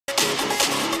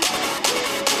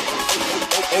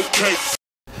Okay.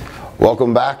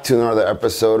 Welcome back to another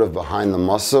episode of Behind the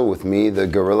Muscle with me, the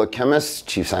Guerrilla Chemist,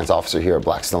 Chief Science Officer here at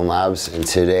Blackstone Labs. And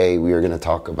today we are going to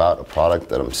talk about a product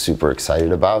that I'm super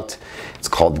excited about. It's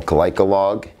called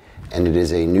Glycolog, and it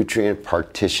is a nutrient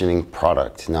partitioning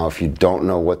product. Now, if you don't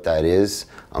know what that is,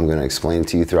 I'm going to explain it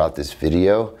to you throughout this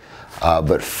video.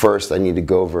 But first, I need to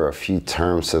go over a few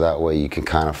terms so that way you can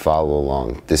kind of follow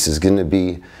along. This is going to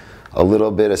be a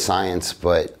little bit of science,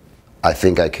 but I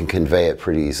think I can convey it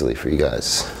pretty easily for you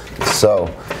guys. So,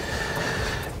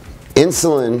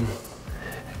 insulin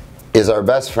is our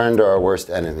best friend or our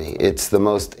worst enemy. It's the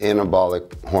most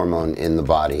anabolic hormone in the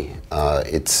body.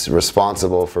 It's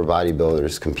responsible for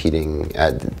bodybuilders competing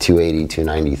at 280,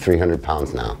 290, 300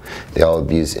 pounds now. They all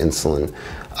abuse insulin.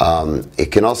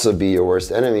 It can also be your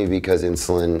worst enemy because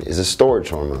insulin is a storage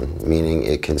hormone, meaning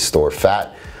it can store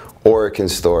fat or it can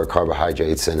store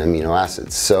carbohydrates and amino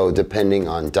acids. So depending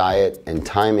on diet and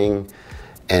timing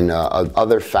and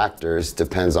other factors,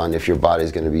 depends on if your body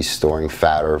is going to be storing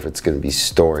fat or if it's going to be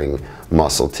storing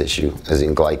muscle tissue, as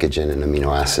in glycogen and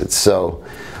amino acids. So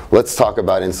let's talk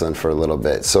about insulin for a little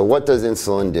bit. So what does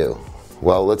insulin do?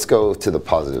 Well, let's go to the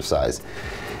positive side.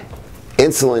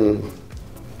 Insulin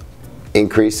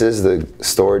increases the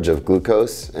storage of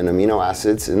glucose and amino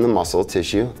acids in the muscle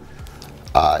tissue.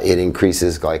 It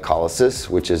increases glycolysis,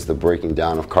 which is the breaking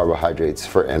down of carbohydrates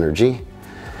for energy.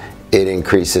 It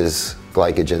increases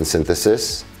glycogen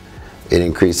synthesis. It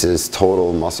increases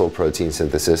total muscle protein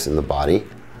synthesis in the body.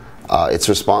 It's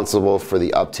responsible for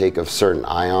the uptake of certain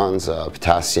ions.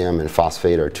 Potassium and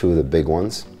phosphate are two of the big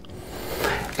ones.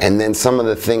 And then some of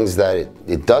the things that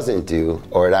it doesn't do,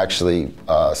 or it actually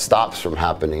stops from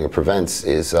happening or prevents,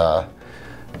 is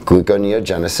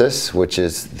gluconeogenesis, which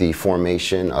is the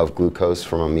formation of glucose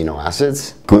from amino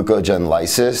acids.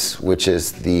 Glucogenolysis, which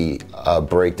is the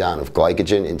breakdown of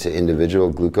glycogen into individual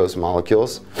glucose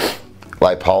molecules.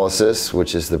 Lipolysis,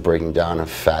 which is the breaking down of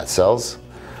fat cells.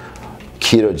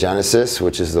 Ketogenesis,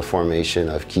 which is the formation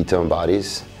of ketone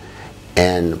bodies.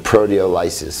 And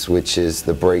proteolysis, which is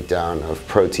the breakdown of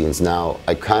proteins. Now,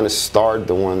 I kind of starred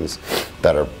the ones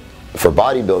that are, for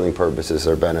bodybuilding purposes,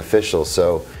 are beneficial.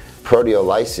 So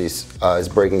proteolysis is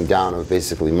breaking down of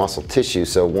basically muscle tissue.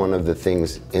 So one of the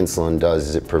things insulin does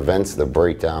is it prevents the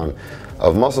breakdown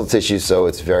of muscle tissue, so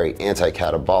it's very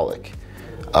anti-catabolic,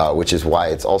 which is why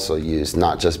it's also used,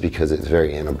 not just because it's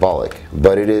very anabolic,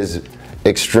 but it is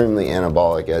extremely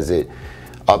anabolic as it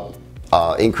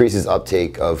increases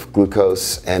uptake of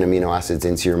glucose and amino acids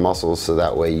into your muscles, so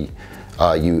that way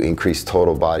you increase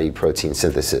total body protein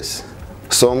synthesis.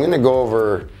 So I'm going to go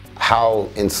over how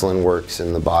insulin works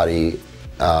in the body.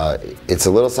 It's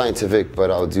a little scientific, but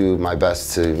I'll do my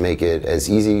best to make it as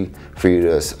easy for you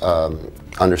to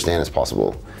understand as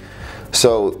possible.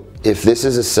 So if this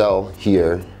is a cell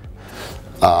here,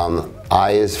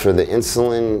 I is for the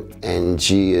insulin and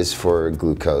G is for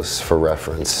glucose, for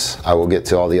reference. I will get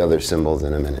to all the other symbols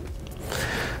in a minute.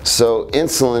 So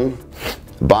insulin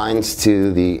binds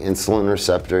to the insulin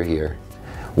receptor here,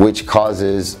 which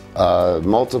causes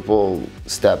multiple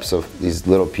steps of these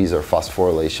little P's are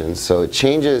phosphorylations. So it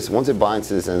changes, once it binds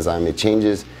to this enzyme, it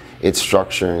changes its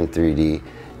structure in 3D,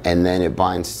 and then it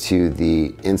binds to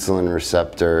the insulin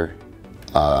receptor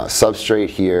substrate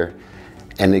here,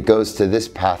 and it goes to this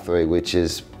pathway, which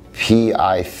is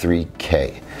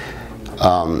PI3K.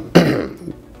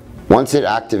 Once it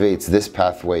activates this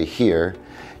pathway here,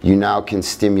 you now can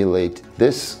stimulate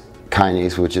this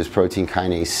kinase, which is protein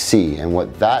kinase C, and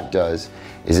what that does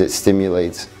is it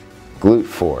stimulates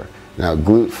GLUT4. Now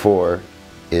GLUT4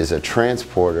 is a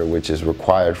transporter which is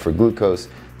required for glucose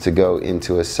to go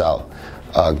into a cell.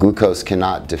 Glucose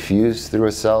cannot diffuse through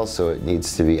a cell, so it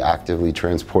needs to be actively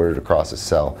transported across a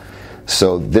cell.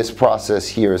 So this process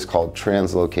here is called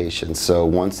translocation. So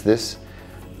once this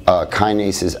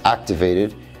kinase is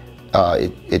activated,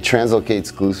 it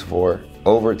translocates GLUT4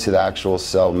 over to the actual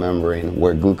cell membrane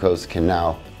where glucose can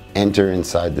now enter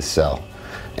inside the cell.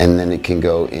 And then it can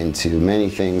go into many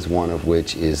things, one of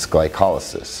which is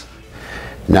glycolysis.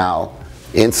 Now,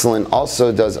 insulin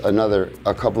also does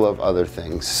a couple of other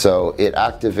things. So it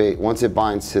once it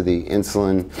binds to the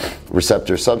insulin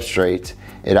receptor substrate,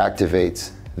 it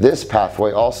activates this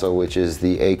pathway also, which is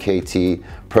the AKT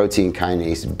protein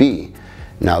kinase B.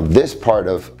 Now this part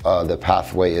of the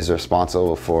pathway is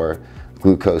responsible for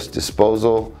glucose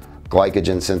disposal,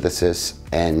 glycogen synthesis,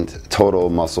 and total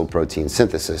muscle protein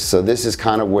synthesis. So this is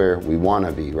kind of where we want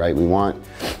to be, right? We want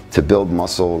to build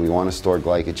muscle, we want to store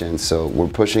glycogen, so we're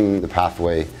pushing the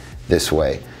pathway this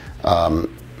way.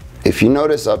 If you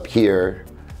notice up here,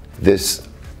 this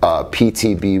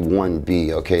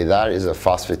PTB1B, okay, that is a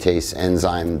phosphatase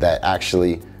enzyme that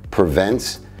actually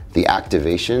prevents the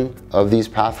activation of these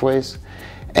pathways.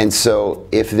 And so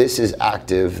if this is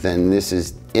active, then this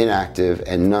is inactive,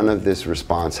 and none of this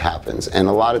response happens. And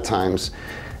a lot of times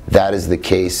that is the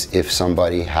case if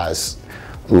somebody has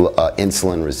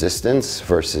insulin resistance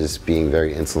versus being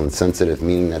very insulin sensitive,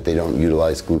 meaning that they don't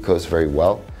utilize glucose very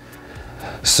well.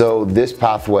 So this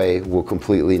pathway will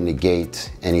completely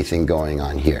negate anything going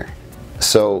on here.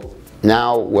 So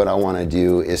now what I want to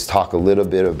do is talk a little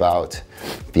bit about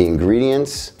the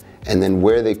ingredients and then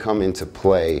where they come into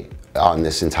play on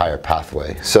this entire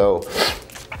pathway. So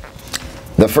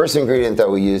the first ingredient that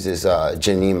we use is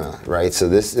Gymnema, right? So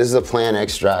this is a plant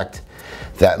extract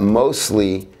that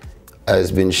mostly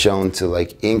has been shown to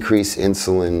like increase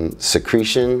insulin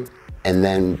secretion, and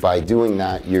then by doing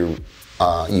that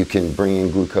you can bring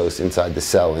in glucose inside the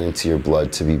cell and into your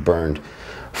blood to be burned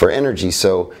for energy.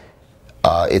 So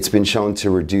it's been shown to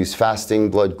reduce fasting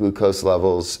blood glucose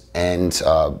levels and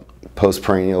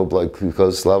postprandial blood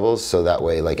glucose levels, so that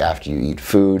way, like after you eat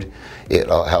food,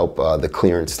 it'll help the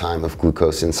clearance time of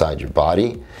glucose inside your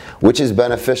body, which is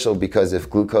beneficial because if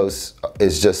glucose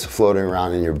is just floating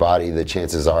around in your body, the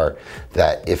chances are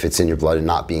that if it's in your blood and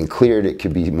not being cleared, it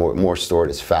could be more stored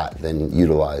as fat than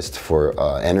utilized for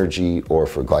energy or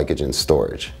for glycogen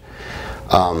storage.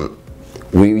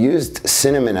 We used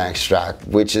cinnamon extract,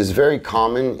 which is very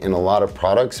common in a lot of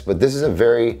products, but this is a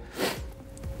very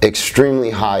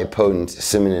extremely high potent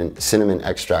cinnamon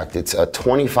extract. It's a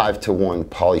 25-to-1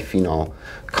 polyphenol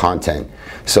content.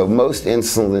 So most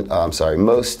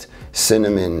most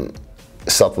cinnamon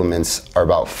supplements are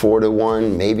about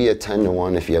 4-to-1, maybe a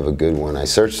 10-to-1 if you have a good one. I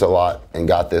searched a lot and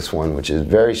got this one, which is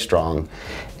very strong.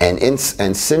 And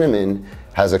cinnamon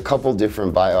has a couple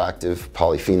different bioactive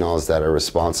polyphenols that are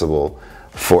responsible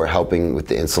for helping with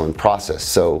the insulin process.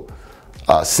 So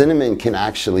cinnamon can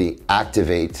actually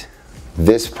activate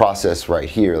this process right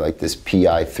here, like this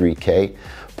PI3K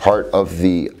part of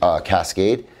the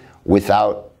cascade,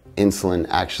 without insulin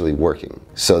actually working.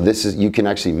 So you can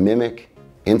actually mimic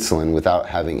insulin without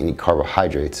having any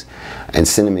carbohydrates, and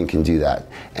cinnamon can do that.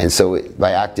 And so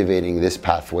by activating this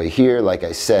pathway here, like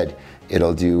I said,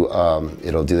 it'll do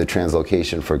the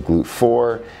translocation for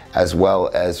GLUT4, as well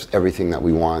as everything that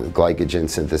we want: glycogen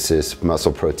synthesis,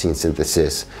 muscle protein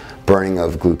synthesis, burning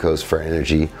of glucose for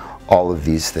energy, all of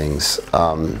these things.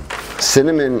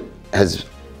 Cinnamon has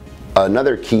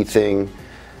another key thing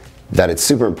that it's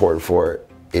super important for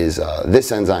is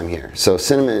this enzyme here. So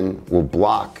cinnamon will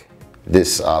block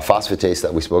this phosphatase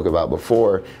that we spoke about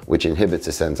before, which inhibits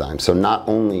this enzyme. So not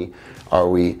only are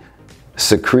we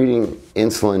secreting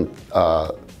insulin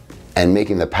and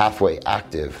making the pathway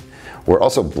active, we're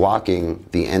also blocking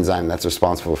the enzyme that's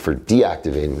responsible for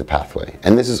deactivating the pathway.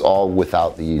 And this is all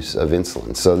without the use of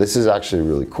insulin. So this is actually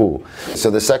really cool.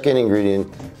 So the third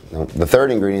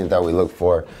ingredient that we looked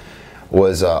for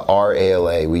was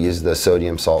R-ALA. We used the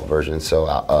sodium salt version, so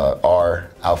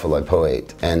R-alpha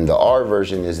lipoate. And the R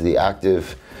version is the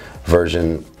active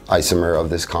version isomer of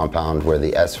this compound, where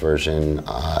the S version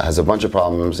has a bunch of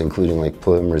problems, including like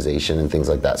polymerization and things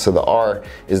like that. So the R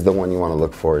is the one you want to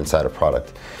look for inside a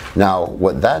product. Now,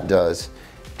 what that does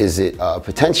is it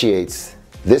potentiates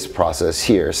this process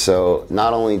here. So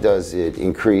not only does it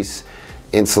increase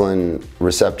insulin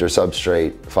receptor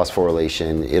substrate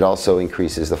phosphorylation, it also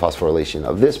increases the phosphorylation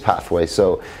of this pathway.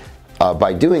 So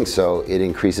by doing so, it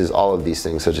increases all of these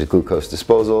things, such as glucose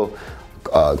disposal,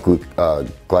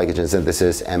 glycogen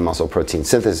synthesis, and muscle protein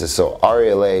synthesis. So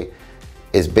RALA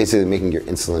is basically making your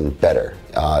insulin better.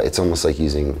 It's almost like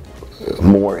using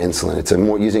more insulin. It's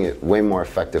using it way more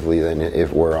effectively than if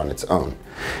it were on its own.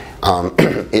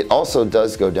 It also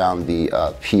does go down the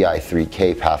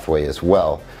PI3K pathway as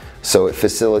well. So it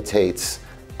facilitates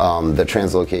the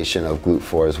translocation of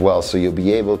GLUT4 as well. So you'll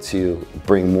be able to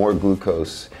bring more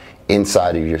glucose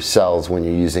inside of your cells when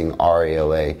you're using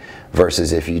RALA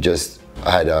versus if you just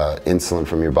had insulin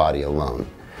from your body alone.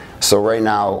 So right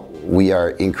now we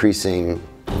are increasing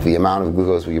the amount of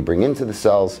glucose we can bring into the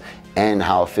cells and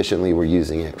how efficiently we're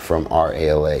using it from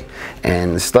RALA.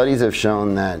 And the studies have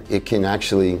shown that it can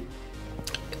actually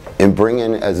bring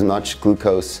in as much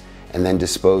glucose and then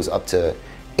dispose up to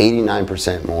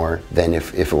 89% more than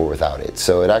if it were without it.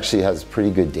 So it actually has pretty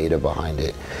good data behind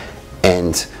it.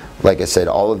 And like I said,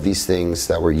 all of these things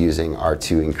that we're using are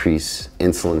to increase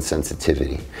insulin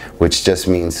sensitivity, which just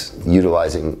means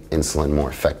utilizing insulin more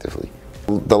effectively.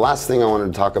 The last thing I wanted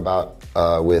to talk about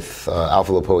with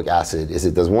alpha lipoic acid is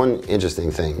it does one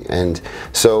interesting thing. And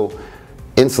so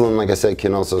insulin, like I said,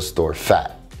 can also store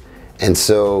fat. And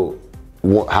so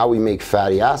how we make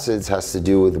fatty acids has to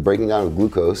do with the breaking down of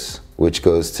glucose, which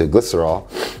goes to glycerol,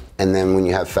 and then when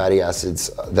you have fatty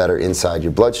acids that are inside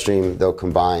your bloodstream, they'll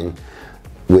combine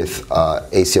with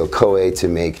acyl-CoA to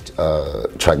make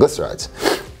triglycerides.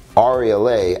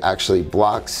 RELA actually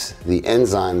blocks the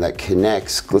enzyme that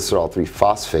connects glycerol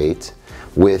 3-phosphate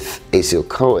with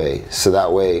acyl-CoA, so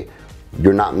that way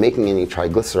you're not making any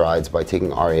triglycerides by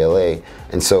taking RELA,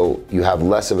 and so you have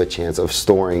less of a chance of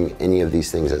storing any of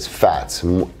these things as fats.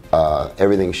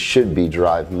 Everything should be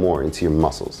derived more into your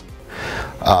muscles.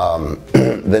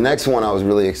 The next one I was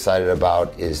really excited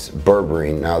about is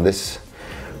berberine. Now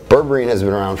berberine has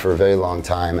been around for a very long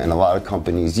time and a lot of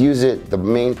companies use it. The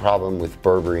main problem with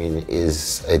berberine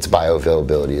is its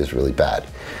bioavailability is really bad.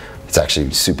 It's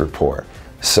actually super poor.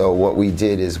 So what we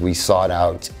did is we sought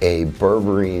out a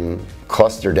berberine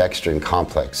cluster dextrin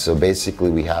complex. So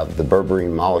basically we have the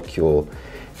berberine molecule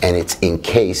and it's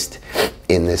encased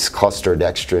in this cluster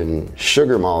dextrin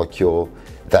sugar molecule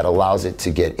that allows it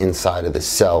to get inside of the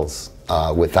cells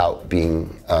without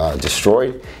being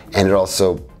destroyed, and it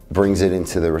also brings it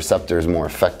into the receptors more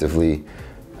effectively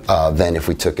than if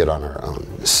we took it on our own.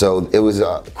 So it was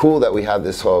cool that we have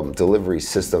this whole delivery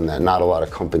system that not a lot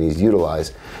of companies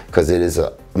utilize because it is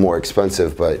more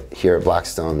expensive, but here at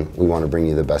Blackstone we want to bring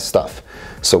you the best stuff.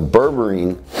 So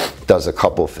berberine does a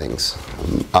couple things.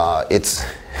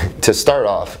 To start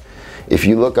off, if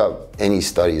you look up any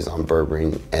studies on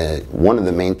berberine, one of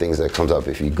the main things that comes up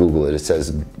if you Google it, it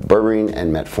says berberine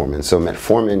and metformin. So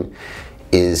metformin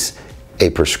is a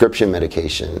prescription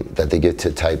medication that they give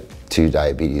to type 2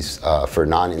 diabetes for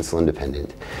non-insulin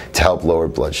dependent to help lower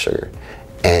blood sugar.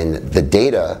 And the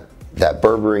data that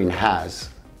berberine has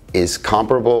is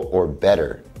comparable or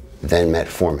better than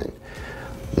metformin.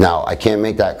 Now, I can't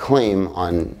make that claim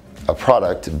on a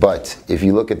product, but if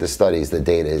you look at the studies, the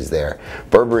data is there.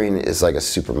 Berberine is like a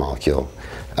super molecule.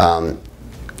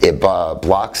 It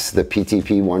blocks the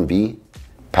PTP1B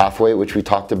pathway, which we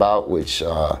talked about, which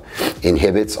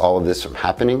inhibits all of this from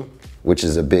happening, which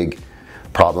is a big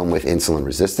problem with insulin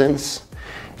resistance.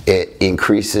 It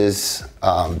increases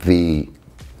the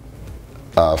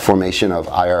formation of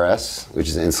IRS, which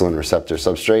is insulin receptor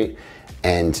substrate,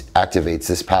 and activates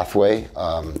this pathway.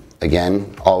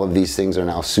 Again, all of these things are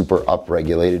now super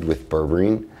upregulated with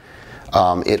berberine.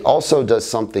 It also does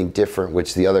something different,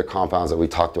 which the other compounds that we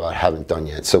talked about haven't done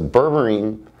yet. So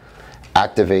berberine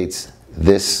activates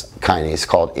this kinase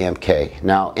called AMPK.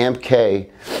 Now, AMPK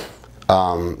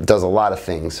does a lot of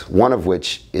things, one of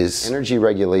which is energy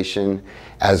regulation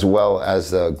as well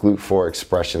as GLUT4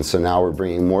 expression. So now we're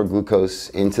bringing more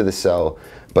glucose into the cell,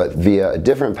 but via a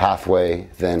different pathway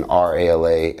than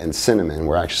RALA and cinnamon.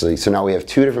 So now we have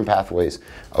two different pathways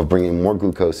of bringing more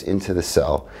glucose into the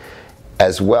cell,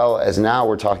 as well as now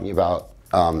we're talking about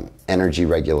energy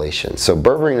regulation. So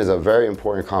berberine is a very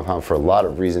important compound for a lot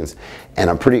of reasons, and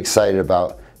I'm pretty excited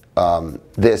about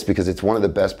this because it's one of the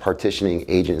best partitioning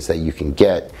agents that you can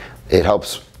get. It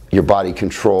helps your body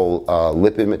control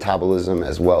lipid metabolism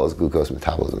as well as glucose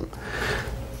metabolism.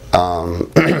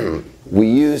 We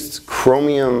used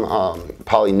chromium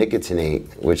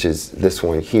polynicotinate, which is this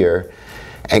one here,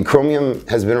 and chromium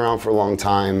has been around for a long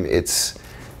time. Its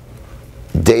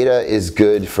data is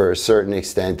good for a certain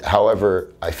extent.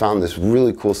 However, I found this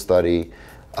really cool study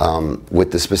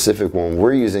with the specific one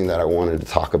we're using that I wanted to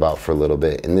talk about for a little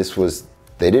bit, and this was,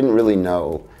 they didn't really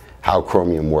know how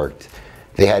chromium worked.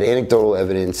 They had anecdotal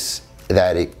evidence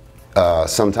that it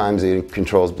sometimes it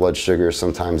controls blood sugar,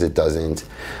 sometimes it doesn't,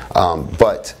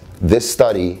 but this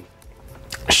study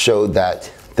showed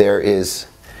that there is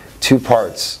two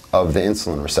parts of the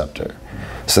insulin receptor.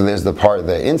 So there's the part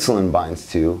that insulin binds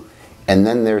to, and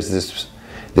then there's this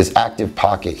active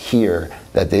pocket here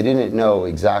that they didn't know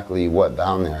exactly what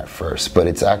bound there at first, but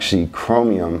it's actually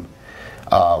chromium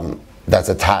that's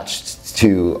attached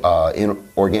to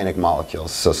inorganic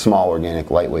molecules, so small organic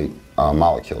lightweight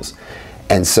molecules.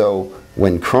 And so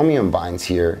when chromium binds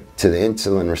here to the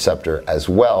insulin receptor as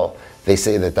well, they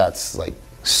say that that's like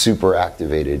super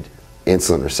activated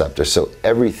insulin receptor, so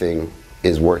everything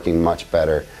is working much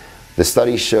better. The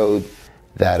study showed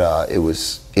that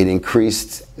it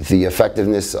increased the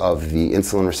effectiveness of the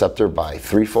insulin receptor by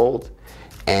 3-fold,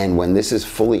 and when this is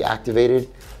fully activated,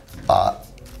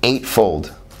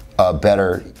 8-fold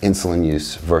better insulin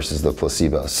use versus the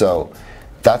placebo. So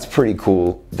that's pretty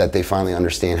cool that they finally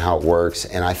understand how it works,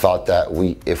 and I thought that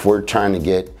if we're trying to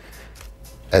get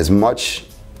as much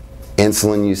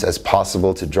insulin use as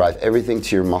possible to drive everything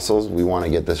to your muscles, we want to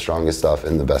get the strongest stuff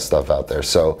and the best stuff out there.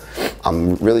 So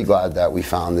I'm really glad that we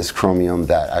found this chromium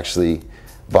that actually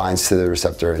binds to the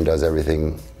receptor and does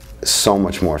everything so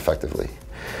much more effectively.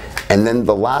 And then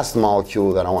the last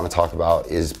molecule that I want to talk about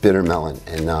is bitter melon.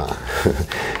 And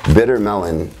bitter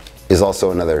melon is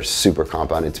also another super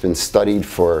compound. It's been studied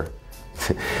for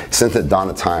since the dawn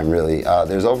of time, really.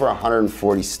 There's over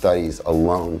 140 studies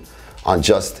alone on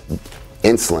just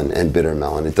insulin and bitter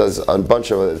melon. It does a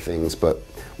bunch of other things, but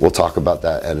we'll talk about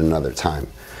that at another time.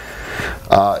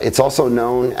 It's also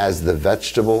known as the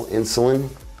vegetable insulin.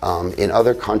 In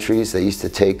other countries, they used to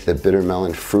take the bitter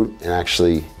melon fruit and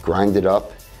actually grind it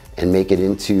up and make it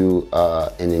into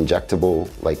an injectable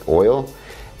like oil,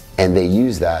 and they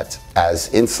use that as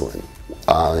insulin.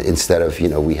 Instead of,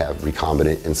 we have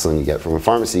recombinant insulin you get from a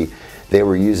pharmacy, they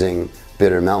were using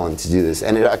bitter melon to do this,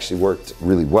 and it actually worked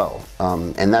really well.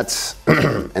 And that's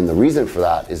and the reason for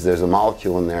that is there's a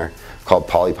molecule in there called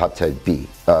polypeptide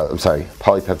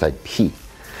P,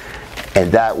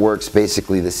 and that works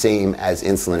basically the same as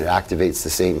insulin. It activates the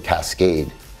same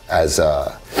cascade as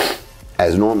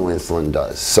normal insulin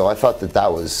does. So I thought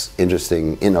that was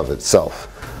interesting in of itself.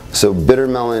 So bitter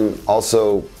melon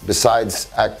also, besides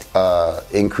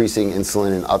increasing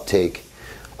insulin and uptake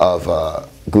of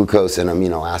glucose and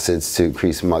amino acids to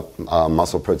increase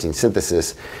muscle protein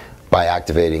synthesis by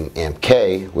activating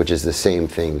AMPK, which is the same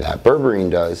thing that berberine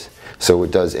does, so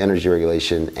it does energy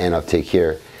regulation and uptake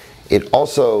here, it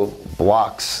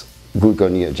breaks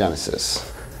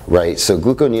gluconeogenesis, right? So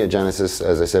gluconeogenesis,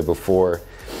 as I said before,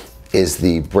 is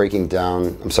the breaking down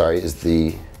of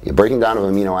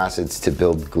amino acids to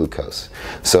build glucose.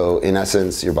 So in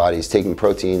essence, your body's taking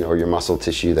protein or your muscle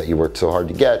tissue that you worked so hard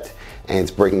to get, and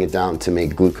it's breaking it down to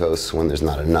make glucose when there's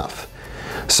not enough.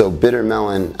 So bitter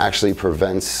melon actually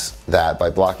prevents that by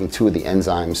blocking two of the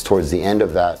enzymes towards the end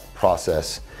of that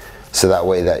process, so that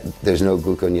way that there's no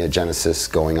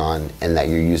gluconeogenesis going on and that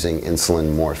you're using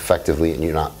insulin more effectively,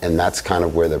 and that's kind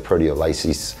of where the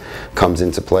proteolysis comes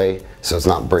into play. So it's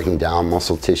not breaking down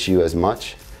muscle tissue as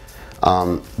much.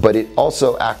 But it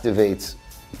also activates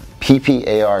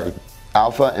PPAR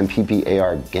alpha and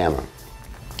PPAR gamma.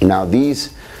 Now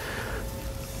these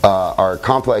are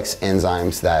complex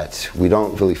enzymes that we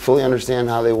don't really fully understand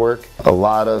how they work. A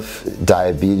lot of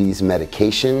diabetes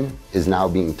medication is now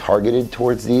being targeted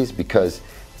towards these because,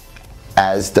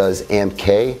 as does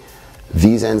AMPK,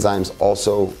 these enzymes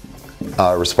also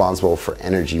are responsible for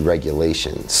energy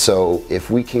regulation. So if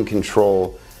we can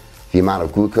control the amount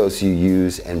of glucose you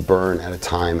use and burn at a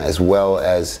time, as well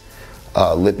as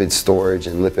lipid storage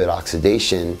and lipid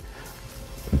oxidation,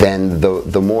 then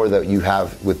the more that you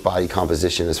have with body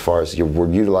composition, as far as we're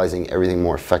utilizing everything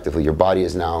more effectively. Your body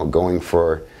is now going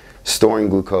for storing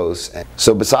glucose.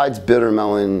 So besides bitter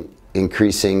melon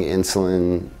increasing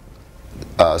insulin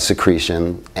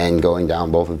secretion and going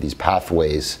down both of these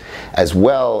pathways, as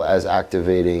well as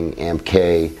activating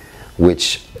AMPK,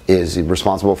 which is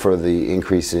responsible for the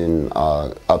increase in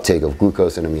uptake of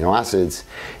glucose and amino acids,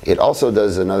 it also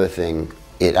does another thing.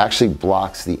 It actually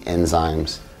blocks the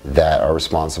enzymes that are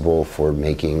responsible for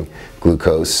making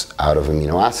glucose out of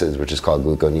amino acids, which is called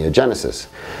gluconeogenesis.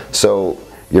 So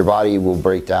your body will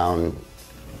break down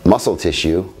muscle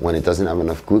tissue when it doesn't have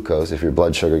enough glucose, if your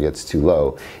blood sugar gets too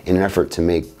low, in an effort to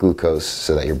make glucose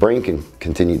so that your brain can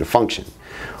continue to function.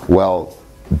 Well,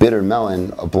 bitter melon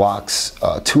blocks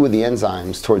two of the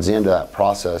enzymes towards the end of that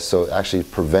process, so it actually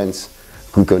prevents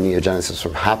gluconeogenesis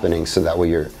from happening, so that way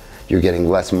you're getting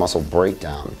less muscle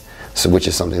breakdown. So, which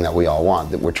is something that we all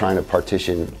want, that we're trying to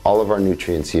partition all of our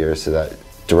nutrients here so that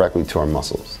directly to our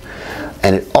muscles.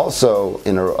 And it also,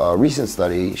 in a recent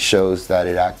study, shows that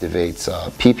it activates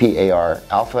PPAR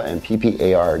alpha and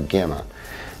PPAR gamma.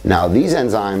 Now these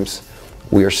enzymes,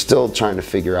 we are still trying to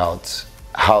figure out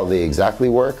how they exactly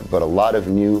work, but a lot of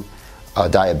new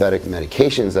diabetic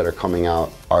medications that are coming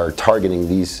out are targeting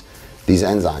these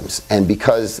enzymes, and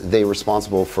because they're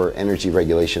responsible for energy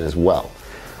regulation as well.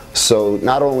 So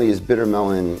not only is bitter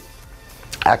melon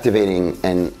activating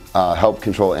and help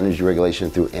control energy regulation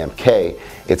through AMPK,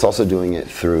 it's also doing it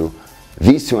through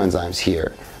these two enzymes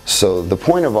here. So the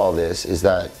point of all this is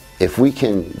that if we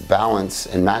can balance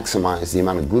and maximize the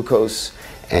amount of glucose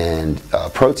and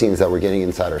proteins that we're getting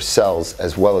inside our cells,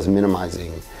 as well as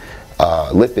minimizing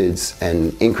lipids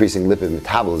and increasing lipid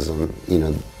metabolism,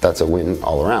 that's a win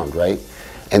all around, right?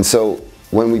 And so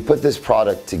when we put this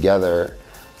product together,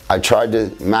 I tried to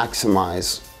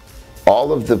maximize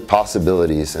all of the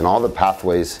possibilities and all the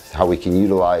pathways how we can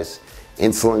utilize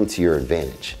insulin to your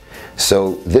advantage.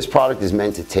 So this product is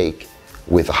meant to take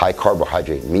with a high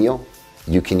carbohydrate meal.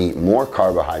 You can eat more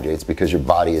carbohydrates because your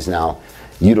body is now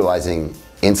utilizing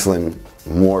insulin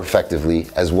more effectively,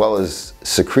 as well as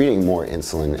secreting more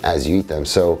insulin as you eat them.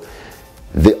 So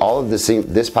all of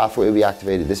this pathway will be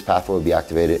activated, this pathway will be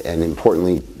activated, and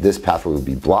importantly, this pathway will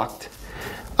be blocked.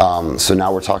 So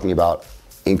now we're talking about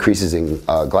increases in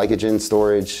glycogen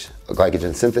storage,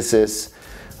 glycogen synthesis,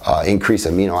 increase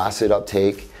amino acid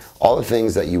uptake. All the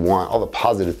things that you want, all the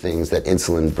positive things that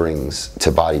insulin brings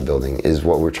to bodybuilding is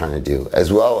what we're trying to do,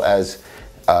 as well as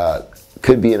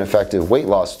could be an effective weight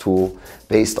loss tool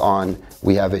based on,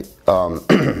 we have it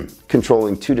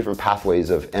controlling 2 different pathways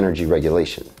of energy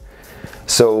regulation.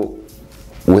 So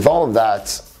with all of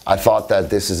that, I thought that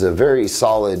this is a very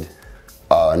solid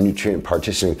nutrient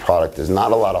partitioning product. There's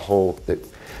not a whole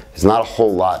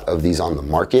lot of these on the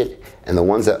market, and the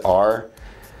ones that are,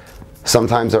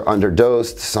 sometimes are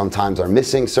underdosed, sometimes are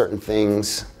missing certain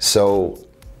things. So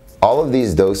all of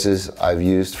these doses I've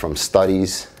used from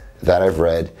studies that I've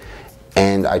read,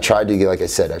 and I tried to get, like I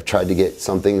said, I've tried to get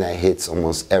something that hits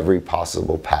almost every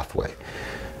possible pathway.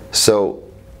 So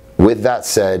with that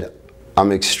said,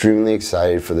 I'm extremely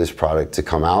excited for this product to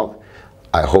come out.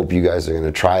 I hope you guys are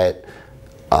gonna try it.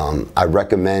 I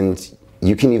recommend,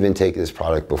 you can even take this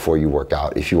product before you work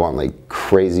out. If you want like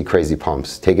crazy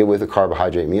pumps, take it with a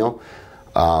carbohydrate meal.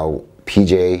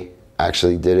 PJ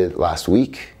actually did it last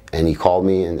week, and he called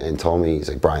me and told me, he's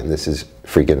like, Brian, this is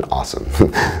freaking awesome.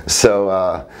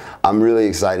 So I'm really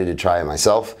excited to try it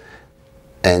myself.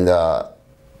 And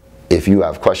if you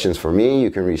have questions for me,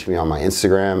 you can reach me on my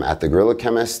Instagram at the Guerrilla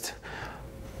Chemist.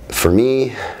 For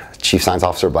me, Chief Science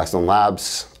Officer, Blackstone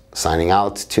Labs, signing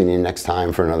out. Tune in next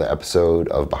time for another episode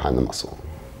of Behind the Muscle.